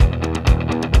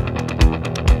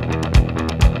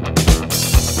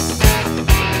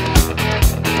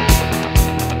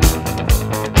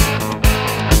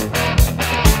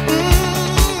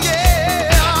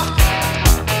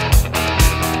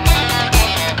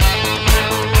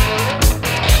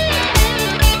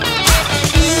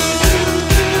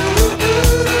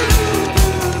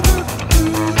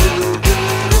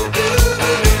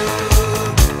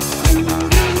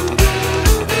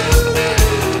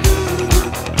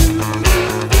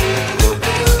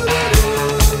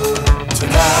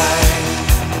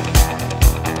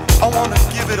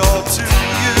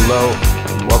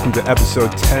welcome to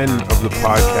episode 10 of the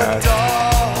podcast.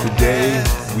 Today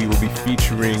we will be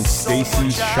featuring Stacy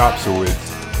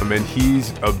Shopsowitz, and he's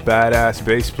a badass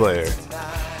bass player.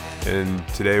 And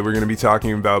today we're going to be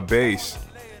talking about bass.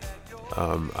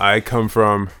 I come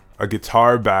from a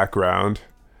guitar background,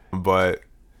 but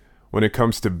when it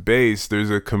comes to bass, there's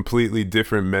a completely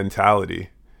different mentality.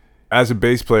 As a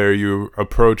bass player, you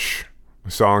approach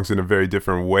songs in a very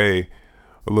different way,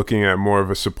 looking at more of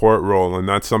a support role, and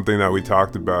that's something that we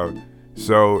talked about.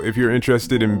 So if you're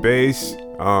interested in bass,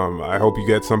 I hope you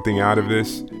get something out of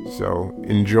this. So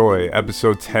enjoy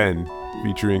episode 10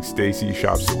 featuring Stacy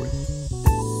Shopsowitz.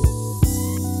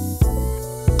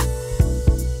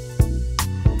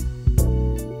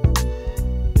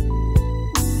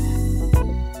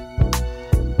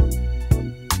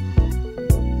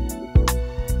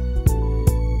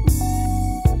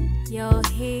 You're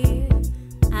here,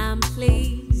 I'm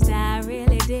pleased, I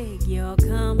really dig your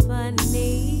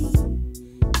company,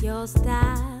 your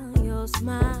style, your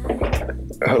smile.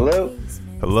 Hello.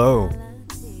 Hello.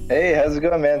 Hey, how's it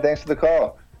going, man? Thanks for the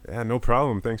call. Yeah, no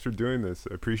problem. Thanks for doing this.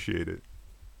 I appreciate it.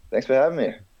 Thanks for having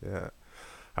me. Yeah.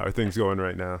 How are things going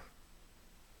right now?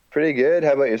 Pretty good.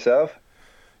 How about yourself?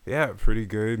 Yeah, pretty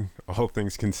good. All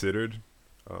things considered.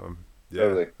 Yeah,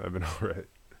 Totally. I've been all right.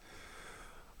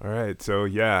 All right. So,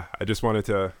 yeah, I just wanted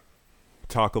to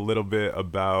talk a little bit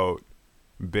about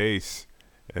bass.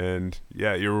 And,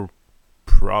 yeah, you're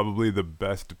probably the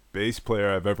best bass player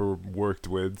I've ever worked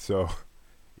with. So,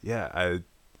 yeah, I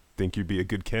think you'd be a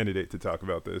good candidate to talk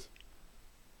about this.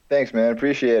 Thanks, man.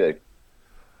 Appreciate it.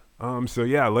 So,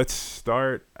 yeah, let's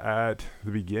start at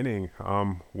the beginning.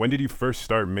 When did you first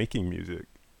start making music?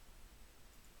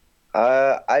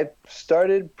 I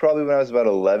started probably when I was about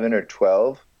 11 or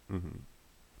 12. Mm-hmm.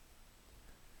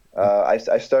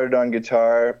 I started on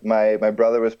guitar. My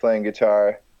brother was playing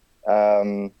guitar.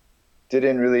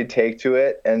 Didn't really take to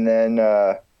it, and then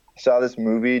saw this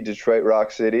movie, Detroit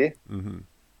Rock City, Mm-hmm.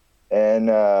 and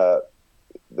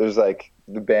there's like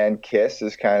the band Kiss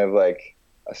is kind of like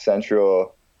a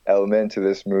central element to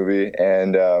this movie,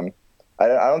 and I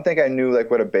don't think I knew like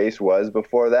what a bass was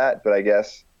before that, but I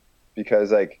guess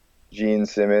because like Gene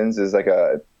Simmons is like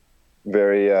a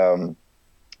very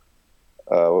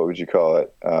what would you call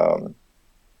it?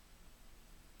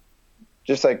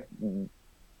 Just like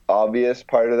obvious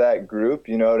part of that group,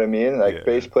 you know what I mean? Like Yeah.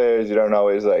 bass players, you don't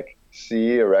always like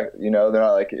see they're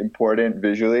not like important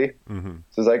visually. Mm-hmm.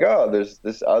 So it's like, oh, there's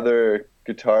this other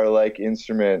guitar-like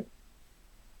instrument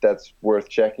that's worth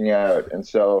checking out. And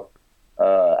so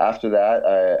after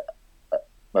that,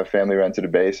 my family rented a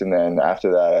bass, and then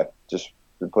after that, I've just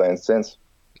been playing since.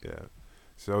 Yeah.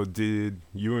 So did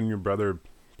you and your brother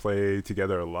play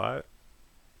together a lot?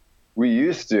 We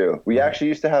used to. We actually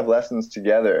used to have lessons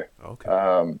together,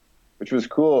 Okay. which was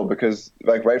cool because,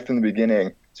 like, right from the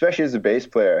beginning, especially as a bass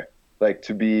player, like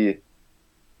to be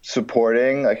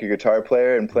supporting like a guitar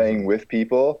player and playing with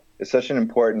people is such an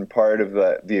important part of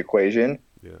the equation.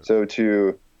 Yeah. So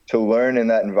to learn in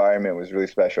that environment was really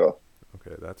special.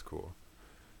 Okay, that's cool.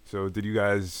 So did you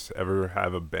guys ever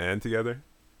have a band together?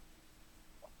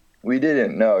 We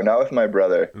didn't. No, not with my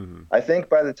brother. Mm-hmm. I think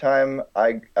by the time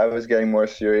I was getting more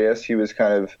serious, he was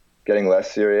kind of getting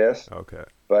less serious. Okay.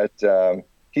 But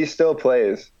he still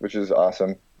plays, which is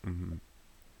awesome. Mm-hmm.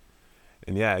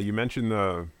 And yeah, you mentioned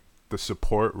the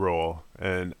support role,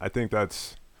 and I think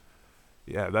that's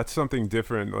something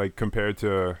different, like compared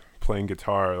to playing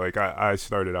guitar. Like I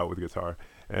started out with guitar,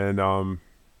 and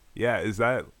yeah, is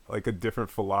that like a different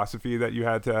philosophy that you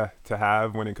had to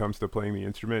have when it comes to playing the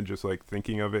instrument, just like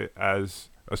thinking of it as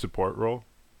a support role?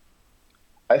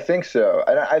 I think so.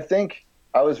 And I think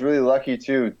I was really lucky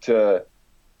too to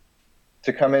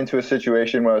come into a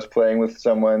situation where I was playing with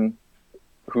someone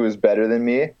who is better than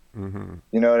me. Mm-hmm.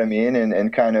 You know what I mean?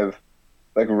 And kind of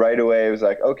like right away it was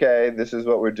like, okay, this is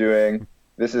what we're doing.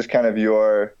 This is kind of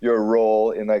your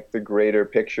role in like the greater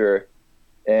picture.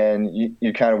 And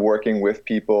you kind of working with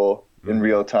people in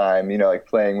real time, you know, like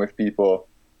playing with people.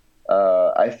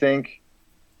 I think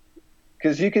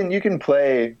because you can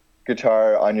play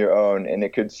guitar on your own and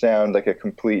it could sound like a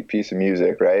complete piece of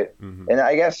music, right? Mm-hmm. And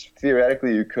I guess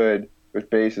theoretically you could with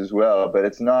bass as well, but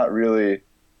it's not really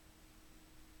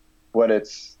what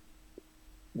it's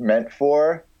meant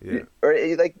for. Yeah. Or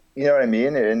like, you know what I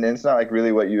mean? And it's not like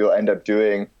really what you'll end up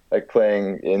doing, like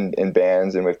playing in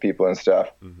bands and with people and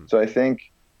stuff. Mm-hmm. So I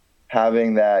think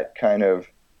having that kind of,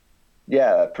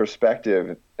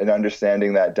 perspective and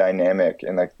understanding that dynamic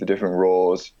and like the different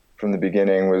roles from the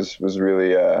beginning was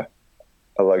really a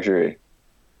luxury.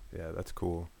 Yeah, that's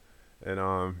cool. And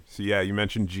so yeah, you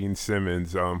mentioned Gene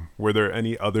Simmons. Were there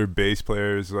any other bass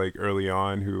players like early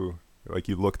on who like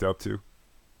you looked up to?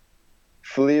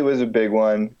 Flea was a big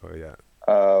one. Oh yeah.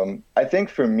 I think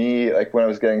for me, like when I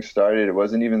was getting started, it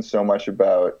wasn't even so much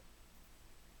about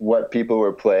what people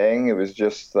were playing. It was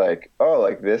just like, oh,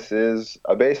 like this is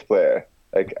a bass player.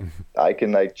 Like I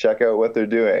can like check out what they're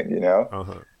doing, you know?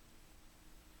 Uh-huh.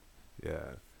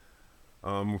 Yeah.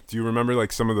 Do you remember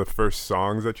like some of the first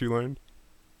songs that you learned?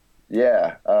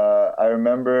 Yeah. I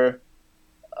remember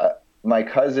my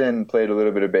cousin played a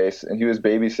little bit of bass, and he was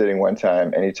babysitting one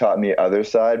time, and he taught me Other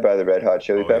Side by the Red Hot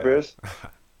Chili Peppers. Yeah.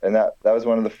 And that was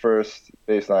one of the first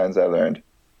bass lines I learned.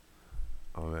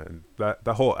 Oh man, that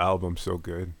whole album's so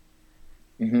good.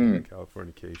 Hmm.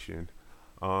 Californication.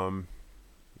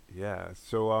 Yeah.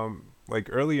 So like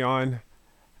early on,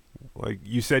 like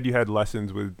you said you had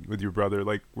lessons with your brother.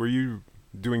 Like were you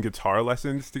doing guitar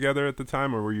lessons together at the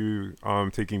time, or were you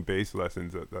taking bass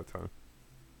lessons at that time?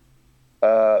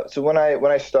 So when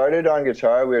I started on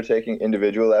guitar, we were taking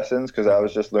individual lessons because I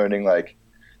was just learning like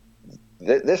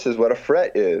this is what a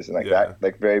fret is, and like that,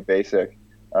 like very basic.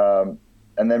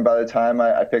 And then by the time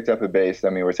I picked up a bass,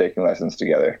 then we were taking lessons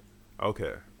together.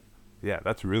 Okay. Yeah,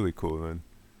 that's really cool then.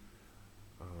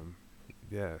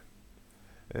 Yeah.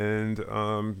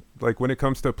 And like when it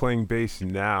comes to playing bass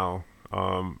now,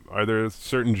 are there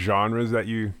certain genres that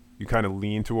you kind of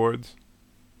lean towards?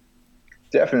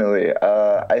 Definitely.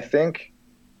 I think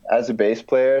as a bass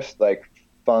player, like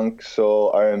funk,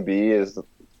 soul, R&B is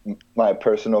my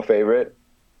personal favorite.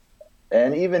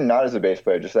 And even not as a bass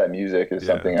player, just that music is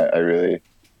something I really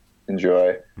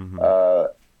enjoy.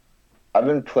 Mm-hmm. I've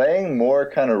been playing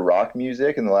more kind of rock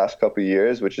music in the last couple of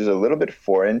years, which is a little bit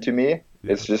foreign to me. Yeah.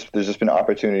 There's just been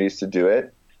opportunities to do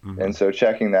it. Mm-hmm. And so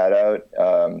checking that out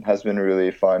has been a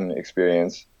really fun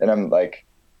experience. And I'm like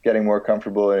getting more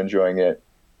comfortable and enjoying it.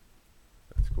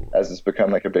 That's cool. As it's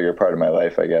become like a bigger part of my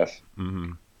life, I guess.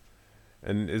 Mm-hmm.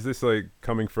 And is this like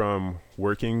coming from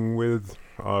working with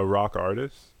rock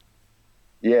artists?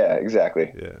 Yeah,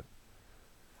 exactly. Yeah.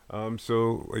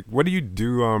 So like, what do you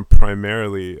do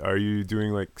primarily? Are you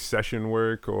doing like session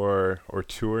work or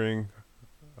touring?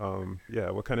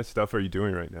 Yeah, what kind of stuff are you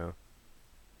doing right now?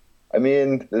 I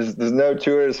mean, there's no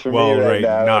tours for me right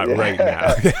now. Not right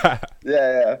now.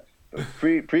 Yeah.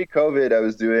 Pre-COVID, I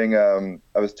was doing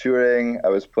I was touring. I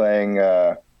was playing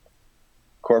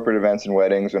corporate events and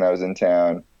weddings when I was in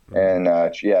town, and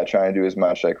trying to do as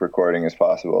much like recording as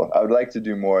possible. I would like to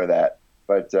do more of that,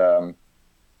 but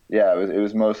it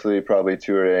was mostly probably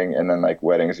touring and then like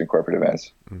weddings and corporate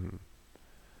events. Mm-hmm.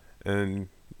 And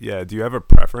yeah, do you have a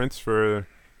preference for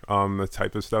the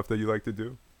type of stuff that you like to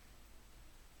do?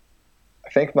 I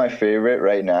think my favorite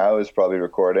right now is probably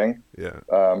recording.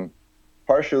 Yeah.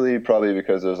 Partially probably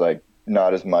because there's like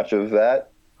not as much of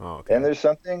that. Oh, okay. And there's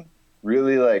something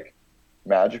really like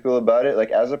magical about it.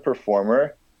 Like as a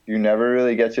performer, you never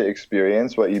really get to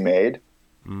experience what you made.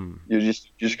 You're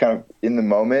just kind of in the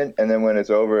moment, and then when it's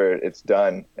over, it's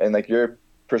done. And like your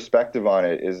perspective on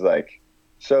it is like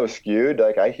so skewed.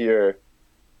 Like I hear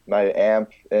my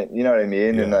amp, and you know what I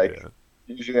mean. Yeah, and like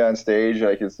usually on stage,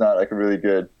 like it's not like a really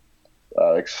good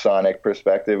like sonic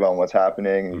perspective on what's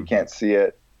happening. Mm-hmm. You can't see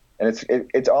it, and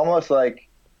it's almost like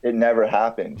it never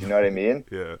happened. You know what I mean?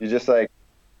 Yeah. You just like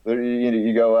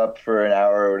you go up for an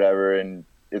hour or whatever, and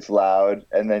it's loud,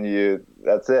 and then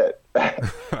that's it.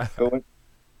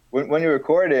 But when you're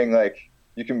recording, like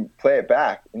you can play it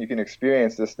back and you can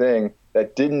experience this thing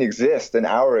that didn't exist an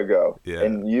hour ago. Yeah.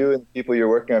 And you and the people you're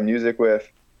working on music with,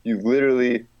 you've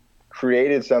literally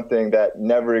created something that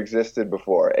never existed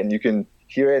before, and you can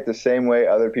hear it the same way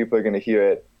other people are going to hear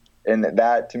it. And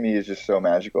that to me is just so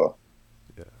magical.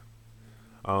 Yeah.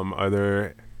 Are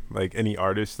there like any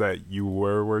artists that you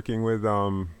were working with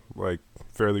like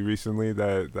fairly recently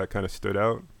that kind of stood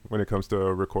out when it comes to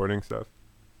recording stuff?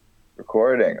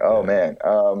 Recording. Oh, man.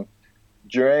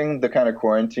 During the kind of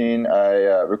quarantine, I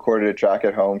recorded a track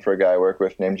at home for a guy I work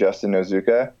with named Justin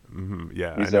Nozuka. Mm-hmm.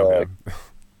 Yeah, I know him.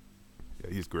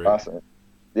 Yeah, he's great. Awesome.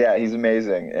 Yeah, he's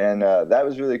amazing. And that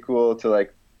was really cool to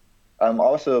like,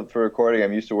 also for recording,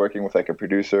 I'm used to working with like a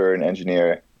producer or an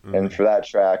engineer. Mm-hmm. And for that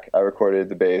track, I recorded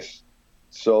the bass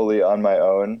solely on my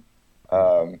own,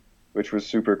 which was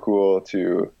super cool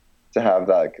to have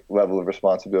that like, level of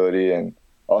responsibility, and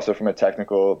also from a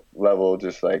technical level,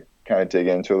 just like kind of dig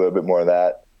into a little bit more of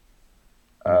that.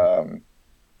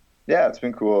 It's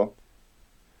been cool.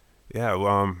 Yeah.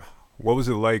 What was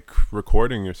it like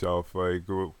recording yourself? Like,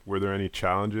 were there any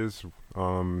challenges,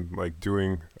 like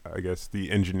doing, I guess,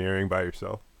 the engineering by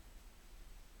yourself?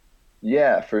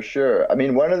 Yeah, for sure. I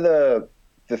mean, one of the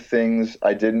things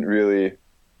I didn't really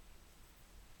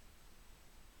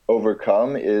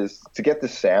overcome is to get the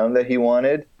sound that he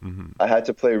wanted. Mm-hmm. I had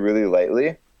to play really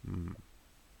lightly. Mm-hmm.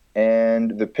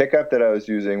 and the pickup that I was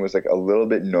using was like a little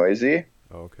bit noisy,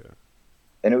 Okay.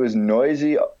 and it was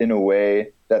noisy in a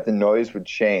way that the noise would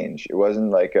change. It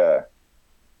wasn't like a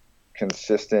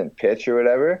consistent pitch or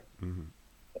whatever. Mm-hmm.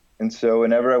 And so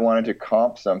whenever I wanted to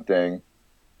comp something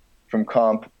from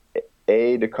comp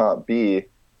A to comp B,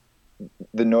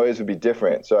 the noise would be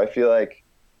different. So I feel like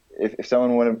if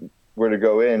someone were to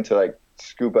go in to like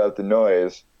scoop out the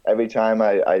noise, every time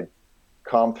I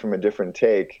comped from a different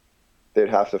take, they'd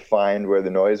have to find where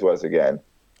the noise was again.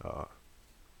 So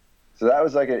that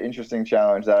was like an interesting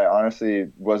challenge that I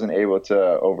honestly wasn't able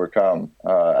to overcome.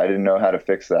 I didn't know how to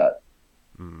fix that.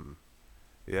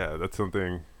 Yeah, that's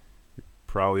something you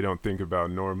probably don't think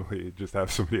about normally. Just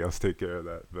have somebody else take care of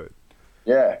that. But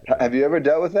Yeah. Have you ever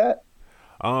dealt with that?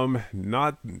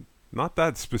 not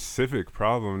that specific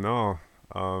problem, no.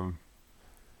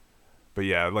 But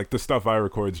yeah, like the stuff I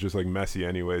record is just like messy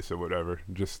anyway, so whatever.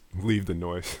 Just leave the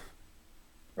noise.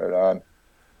 Right on.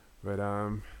 But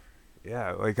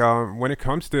yeah, like when it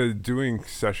comes to doing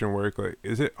session work, like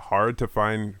is it hard to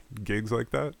find gigs like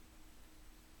that?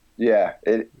 Yeah,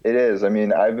 it is. I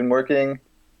mean, I've been working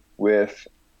with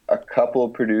a couple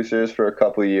producers for a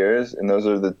couple of years, and those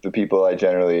are the people I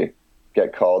generally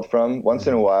get called from. Once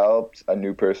in a while, a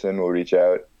new person will reach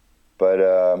out, but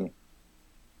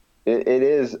it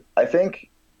is. I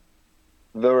think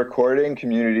the recording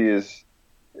community is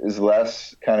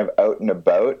less kind of out and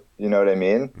about. You know what I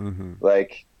mean? Mm-hmm.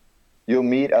 Like you'll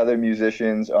meet other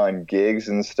musicians on gigs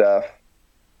and stuff,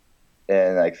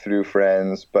 and like through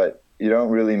friends, but you don't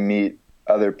really meet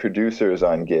other producers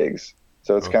on gigs.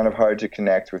 So it's kind of hard to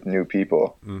connect with new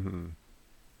people. Mm-hmm.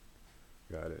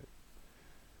 Got it.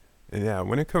 And yeah,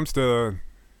 when it comes to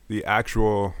the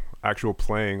actual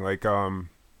playing, like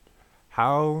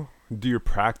how do your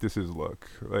practices look?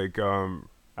 Like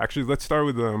actually let's start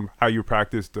with how you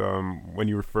practiced when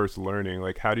you were first learning.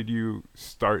 Like how did you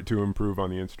start to improve on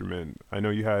the instrument? I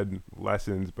know you had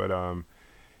lessons, but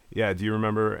yeah, do you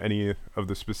remember any of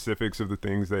the specifics of the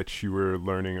things that you were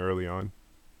learning early on?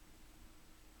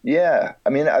 Yeah,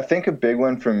 I mean, I think a big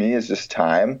one for me is just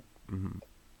time.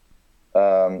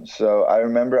 Mm-hmm. So I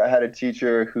remember I had a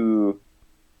teacher who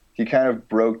he kind of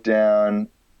broke down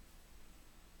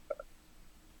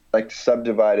like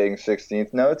subdividing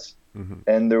 16th notes,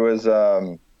 and there was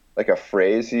like a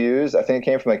phrase he used. I think it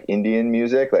came from like Indian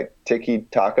music, like tiki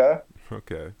taka.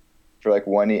 Okay. For like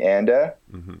wani anda.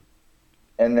 Mm-hmm.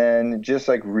 And then just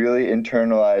like really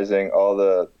internalizing all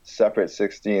the separate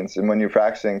 16ths. And when you're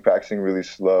practicing really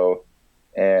slow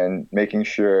and making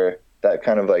sure that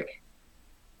kind of like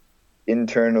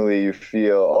internally you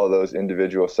feel all those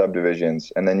individual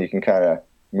subdivisions, and then you can kind of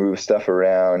move stuff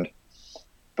around.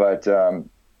 But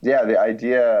yeah, the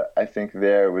idea I think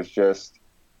there was just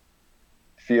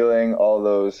feeling all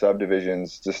those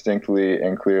subdivisions distinctly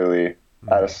and clearly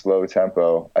at a slow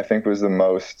tempo, I think was the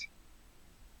most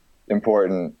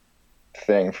important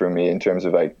thing for me in terms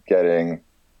of like getting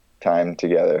time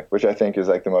together, which I think is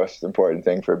like the most important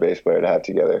thing for a bass player to have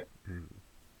together.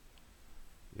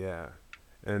 Yeah.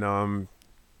 And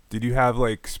did you have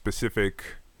like specific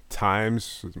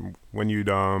times when you'd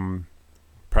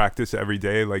practice every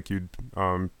day, like you'd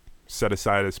set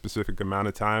aside a specific amount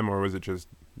of time, or was it just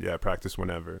practice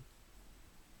whenever?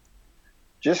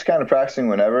 Just kind of practicing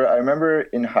whenever. I remember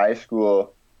in high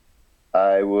school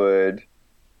I would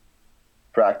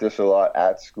practice a lot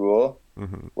at school,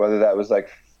 whether that was like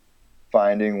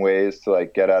finding ways to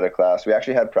like get out of class. We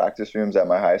actually had practice rooms at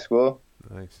my high school.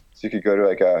 Nice. So you could go to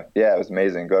like it was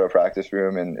amazing. Go to a practice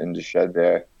room and just shed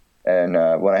there. And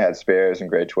when I had spares in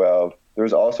grade 12, there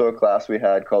was also a class we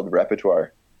had called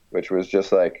repertoire, which was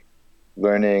just like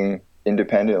learning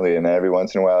independently. And then every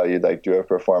once in a while you'd like do a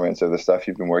performance of the stuff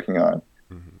you've been working on.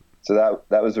 So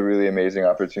that was a really amazing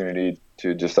opportunity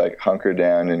to just like hunker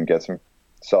down and get some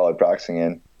solid practicing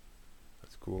in.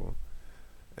 That's cool.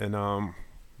 And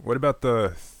what about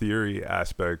the theory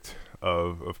aspect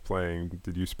of playing?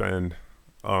 Did you spend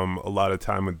a lot of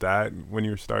time with that when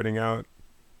you were starting out?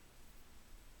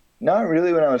 Not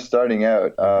really when I was starting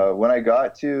out. When I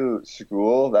got to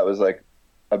school, that was like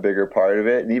a bigger part of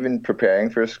it, and even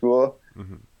preparing for school.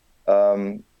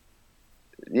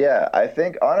 Yeah, I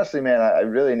think honestly, man, I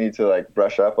really need to like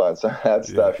brush up on some of that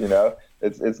stuff. You know,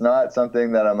 it's not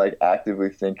something that I'm like actively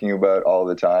thinking about all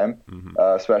the time,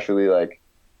 especially like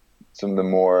some of the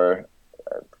more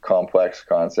complex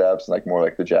concepts, like more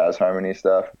like the jazz harmony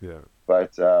stuff. Yeah.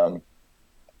 But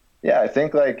yeah, I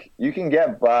think like you can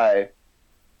get by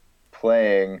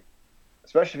playing,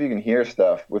 especially if you can hear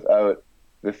stuff without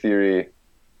the theory.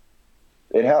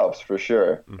 It helps for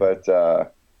sure, but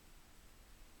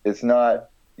it's not,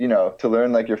 you know, to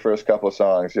learn like your first couple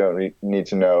songs, you don't need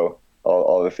to know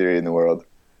all the theory in the world.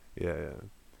 Yeah, yeah.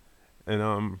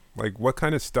 And like, what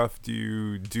kind of stuff do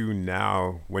you do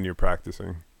now when you're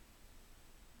practicing?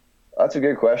 That's a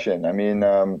good question. I mean,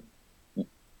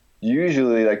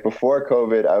 usually, like before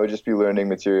COVID, I would just be learning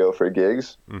material for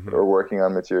gigs or working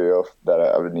on material that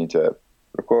I would need to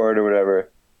record or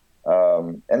whatever.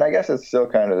 And I guess it's still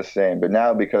kind of the same, but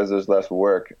now because there's less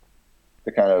work,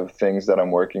 the kind of things that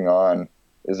I'm working on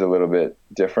is a little bit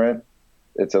different.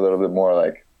 It's a little bit more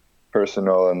like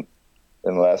personal and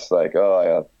less like,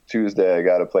 oh, Tuesday I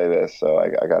got to play this, so I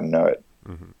got to know it.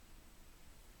 Mm-hmm.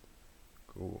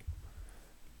 Cool.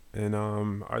 And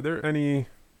are there any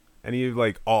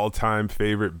like all-time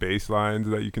favorite bass lines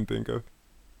that you can think of?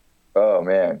 Oh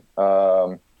man,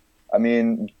 I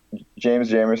mean,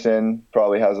 James Jamerson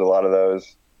probably has a lot of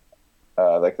those,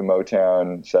 like the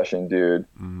Motown session dude.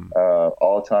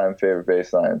 All-time favorite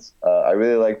bass lines. I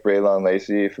really like Braylon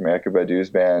Lacey from Erykah Badu's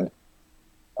band.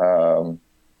 I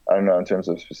don't know in terms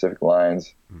of specific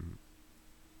lines,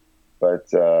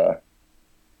 but I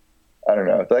don't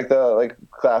know. Like the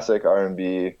classic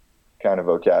R&B kind of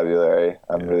vocabulary,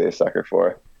 I'm really a sucker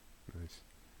for. Nice.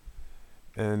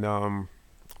 And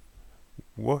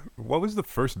what was the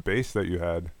first bass that you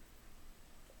had?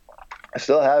 I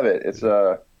still have it. It's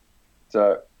a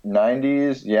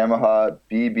 90s Yamaha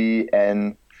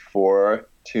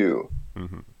BBN42.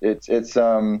 It's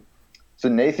so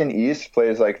Nathan East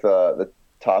plays like the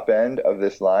top end of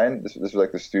this line. This was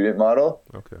like the student model.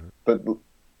 Okay. But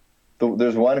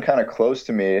there's one kind of close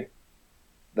to me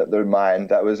that they're mine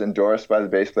that was endorsed by the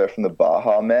bass player from the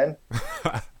Baja Men.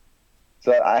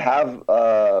 So I have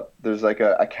there's like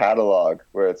a catalog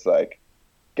where it's like,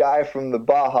 guy from the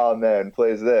Baja Men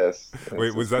plays this.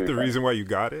 Wait, was that the reason why you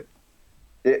got it?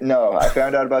 No, I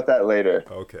found out about that later.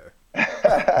 Okay.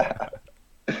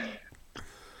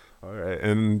 All right.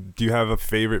 And do you have a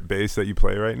favorite bass that you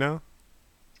play right now?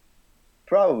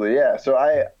 Probably, yeah. So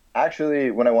I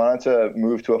actually, when I wanted to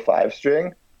move to a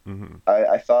 5-string,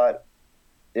 I thought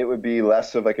it would be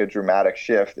less of like a dramatic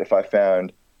shift if I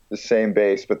found the same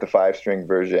bass but the 5-string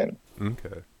version.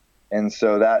 Okay. And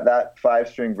so that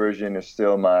 5-string version is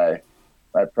still my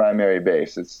primary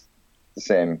bass. It's the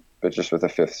same, but just with a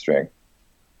 5th string.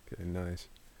 Okay, nice.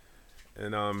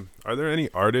 And are there any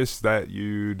artists that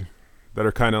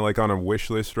are kind of like on a wish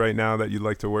list right now that you'd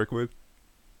like to work with?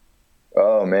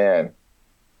 Oh man,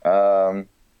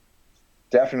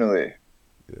 definitely.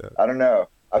 Yeah. I don't know.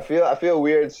 I feel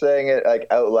weird saying it like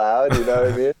out loud. You know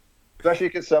what I mean? Especially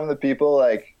because some of the people,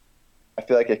 like, I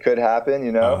feel like it could happen.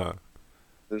 You know.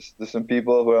 There's some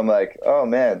people who I'm like, oh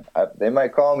man, they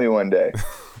might call me one day.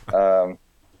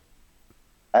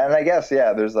 And I guess,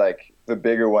 yeah, there's like the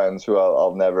bigger ones who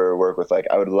I'll never work with. Like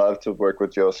I would love to work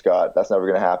with Jill Scott. That's never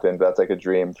going to happen, but that's like a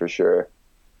dream for sure.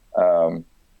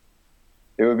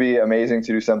 It would be amazing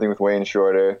to do something with Wayne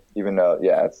Shorter, even though,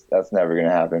 yeah, that's never going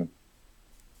to happen.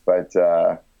 But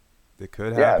it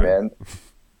could happen. Yeah, man.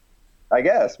 I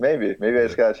guess maybe I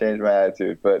just got to change my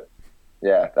attitude, but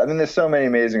yeah, I mean, there's so many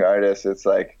amazing artists. It's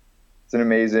like, it's an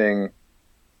amazing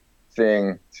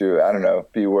thing to, I don't know,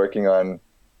 be working on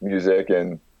music,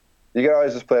 and you can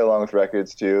always just play along with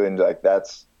records too. And like,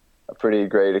 that's a pretty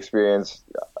great experience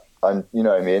on, you know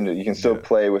what I mean? You can still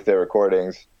play with their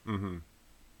recordings. And,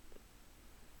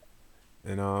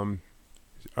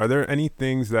 are there any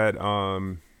things that,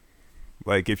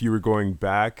 like if you were going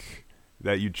back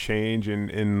that you'd change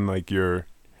in like your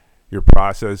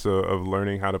process of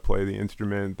learning how to play the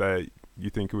instrument, that you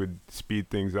think would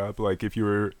speed things up? Like if you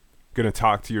were going to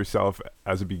talk to yourself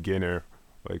as a beginner,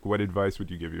 like what advice would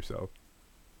you give yourself?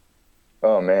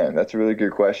 Oh man, that's a really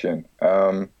good question.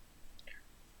 I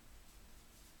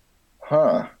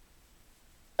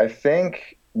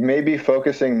think maybe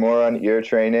focusing more on ear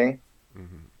training.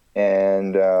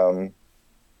 And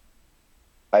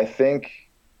I think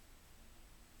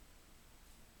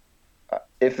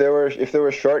if there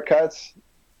were shortcuts,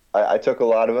 I took a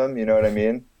lot of them, you know what I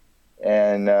mean?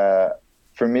 And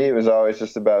for me, it was always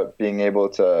just about being able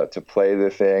to play the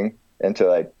thing and to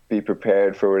like be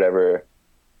prepared for whatever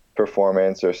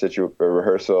performance or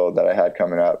rehearsal that I had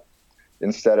coming up,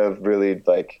 instead of really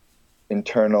like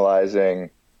internalizing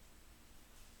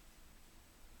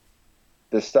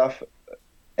the stuff,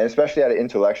 and especially at an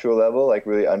intellectual level, like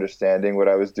really understanding what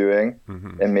I was doing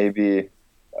and maybe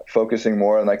focusing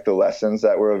more on like the lessons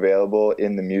that were available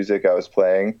in the music I was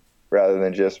playing, rather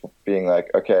than just being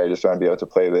like, okay, I just want to be able to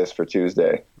play this for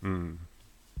Tuesday.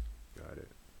 Got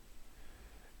it.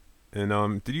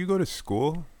 And did you go to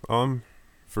school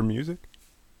for music?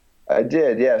 I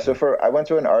did, yeah. So I went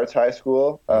to an arts high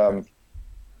school,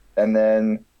 and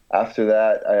then after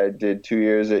that, I did 2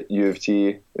 years at U of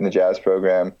T in the jazz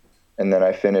program, and then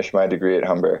I finished my degree at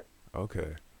Humber.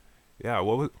 Okay. Yeah.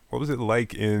 What was it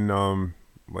like in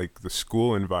like the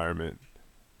school environment?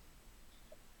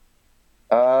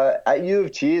 At U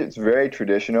of T, it's very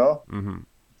traditional. Mm-hmm.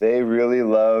 They really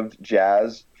loved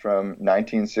jazz from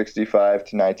 1965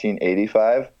 to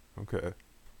 1985. Okay.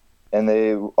 And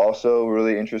they also were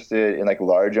really interested in like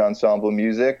large ensemble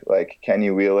music, like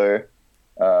Kenny Wheeler.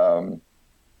 So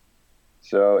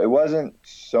it wasn't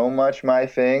so much my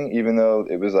thing, even though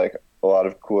it was like a lot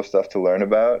of cool stuff to learn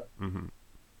about. Mm-hmm.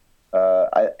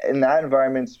 In that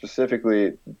environment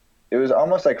specifically, it was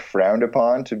almost like frowned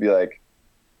upon to be like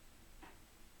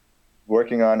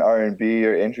working on R&B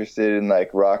or interested in like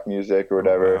rock music or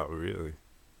whatever. Oh, wow, really?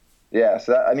 Yeah,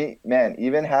 so that, I mean, man,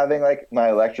 even having like my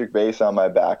electric bass on my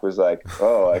back was like,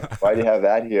 oh, like, why do you have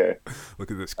that here?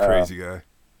 Look at this crazy guy.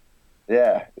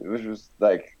 Yeah, it was just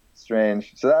like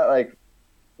strange. So that like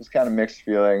was kind of mixed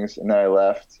feelings, and then I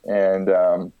left, and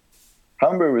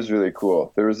Humber was really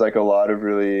cool. There was like a lot of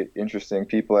really interesting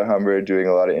people at Humber doing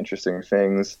a lot of interesting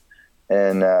things,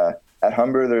 and at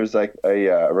Humber there's like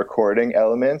a recording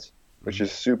element, which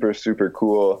is super, super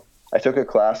cool. I took a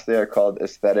class there called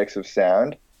Aesthetics of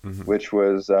Sound, which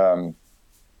was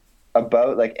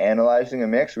about like analyzing a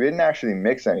mix. We didn't actually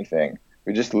mix anything.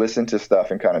 We just listened to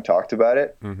stuff and kind of talked about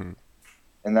it. Mm-hmm.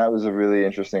 And that was a really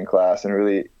interesting class and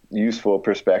really useful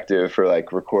perspective for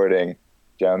like recording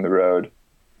down the road.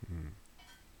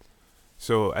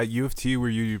 So at U of T, were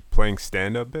you playing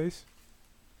stand-up bass?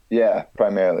 Yeah,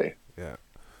 primarily. Yeah.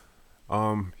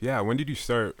 Yeah. When did you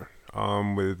start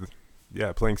with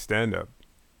playing stand-up?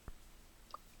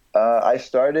 I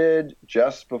started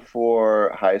just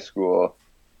before high school.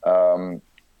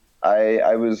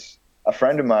 I was a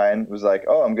friend of mine was like,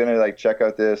 oh, I'm gonna like check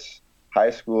out this high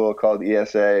school called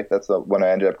ESA. That's the one I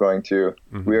ended up going to.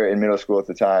 Mm-hmm. We were in middle school at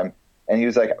the time, and he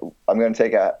was like, I'm gonna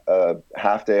take a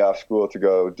half day off school to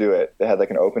go do it. They had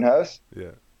like an open house.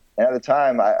 Yeah. And at the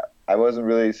time, I wasn't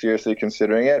really seriously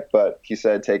considering it, but he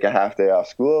said take a half day off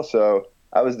school, so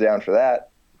I was down for that.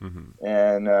 Mm-hmm.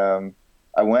 And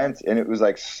I went, and it was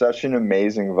like such an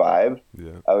amazing vibe.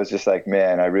 Yeah. I was just like,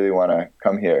 man, I really want to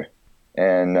come here.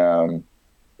 And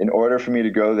in order for me to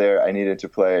go there, I needed to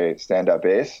play stand-up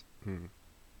bass. Mm-hmm.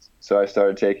 So I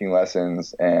started taking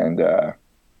lessons, and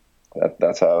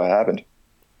that's how it happened.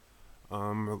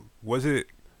 Was it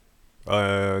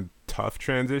a tough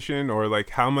transition, or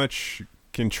like how much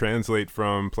can translate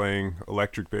from playing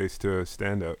electric bass to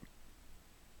stand-up?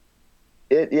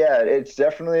 It's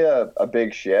definitely a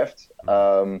big shift.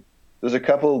 There's a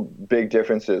couple big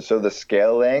differences. So the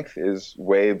scale length is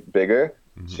way bigger.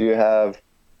 Mm-hmm. So you have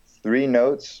 3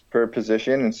 notes per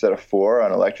position instead of 4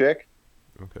 on electric.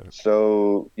 Okay.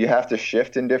 So you have to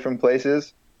shift in different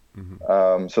places.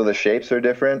 Mm-hmm. So the shapes are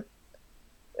different.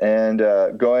 And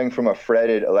going from a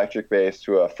fretted electric bass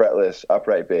to a fretless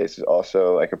upright bass is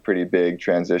also like a pretty big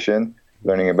transition.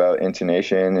 Learning about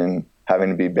intonation and having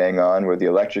to be bang on, where the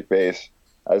electric bass,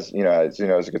 as you know, as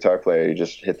a guitar player, you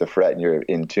just hit the fret and you're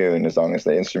in tune as long as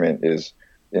the instrument is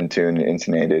in tune and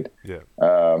intonated.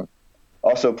 Yeah.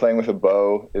 Also playing with a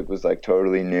bow, it was like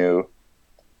totally new.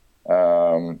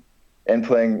 And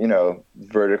playing,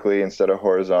 vertically instead of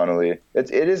horizontally.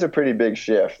 It is a pretty big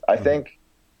shift. I think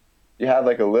you have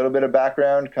like a little bit of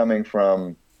background coming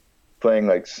from playing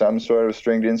like some sort of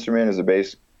stringed instrument as a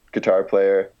bass guitar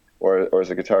player, or as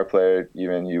a guitar player,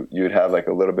 even you would have like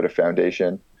a little bit of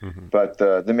foundation. Mm-hmm. But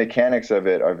the mechanics of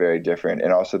it are very different,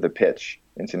 and also the pitch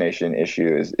intonation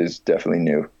issue is definitely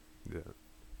new. Yeah.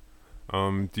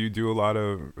 Do you do a lot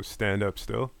of stand-up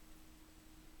still?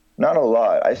 Not a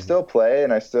lot. I still play,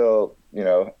 and I still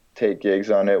take gigs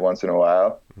on it once in a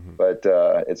while. Mm-hmm. But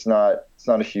it's not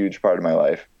a huge part of my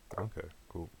life. Okay,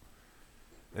 cool.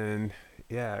 And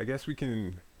yeah, I guess we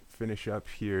can finish up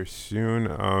here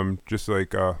soon. Just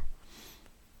like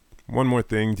one more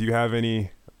thing. Do you have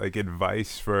any like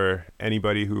advice for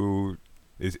anybody who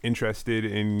is interested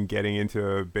in getting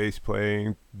into bass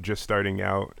playing, just starting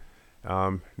out,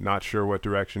 not sure what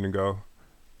direction to go?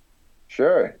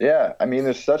 Sure. Yeah. I mean,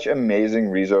 there's such amazing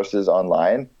resources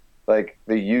online. Like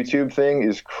the YouTube thing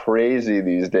is crazy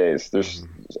these days. It's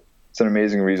an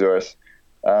amazing resource.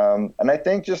 And I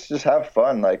think just have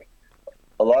fun. Like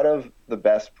a lot of the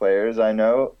best players I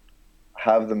know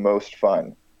have the most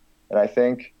fun. And I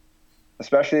think,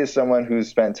 especially as someone who's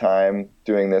spent time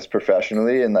doing this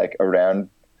professionally and like around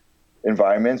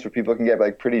environments where people can get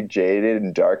like pretty jaded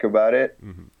and dark about it.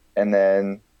 Mm-hmm. And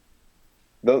then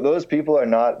those people are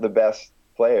not the best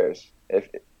players.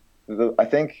 I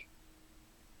think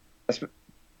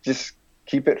just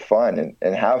keep it fun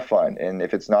and have fun. And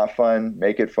if it's not fun,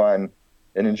 make it fun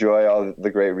and enjoy all the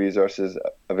great resources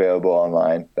available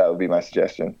online. That would be my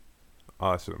suggestion.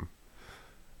 Awesome.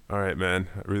 All right, man.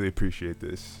 I really appreciate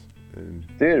this. And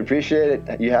dude, appreciate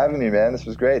it. You having me, man. This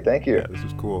was great. Thank you. Yeah, this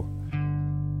was cool.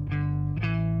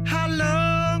 How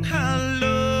long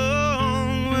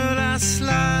will I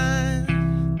slide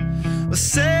or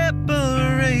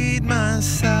separate my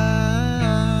side?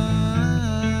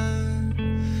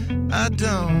 I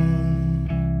don't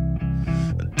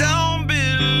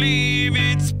believe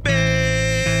it's been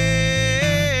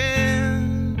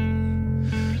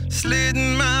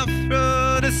slitting my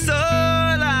throat so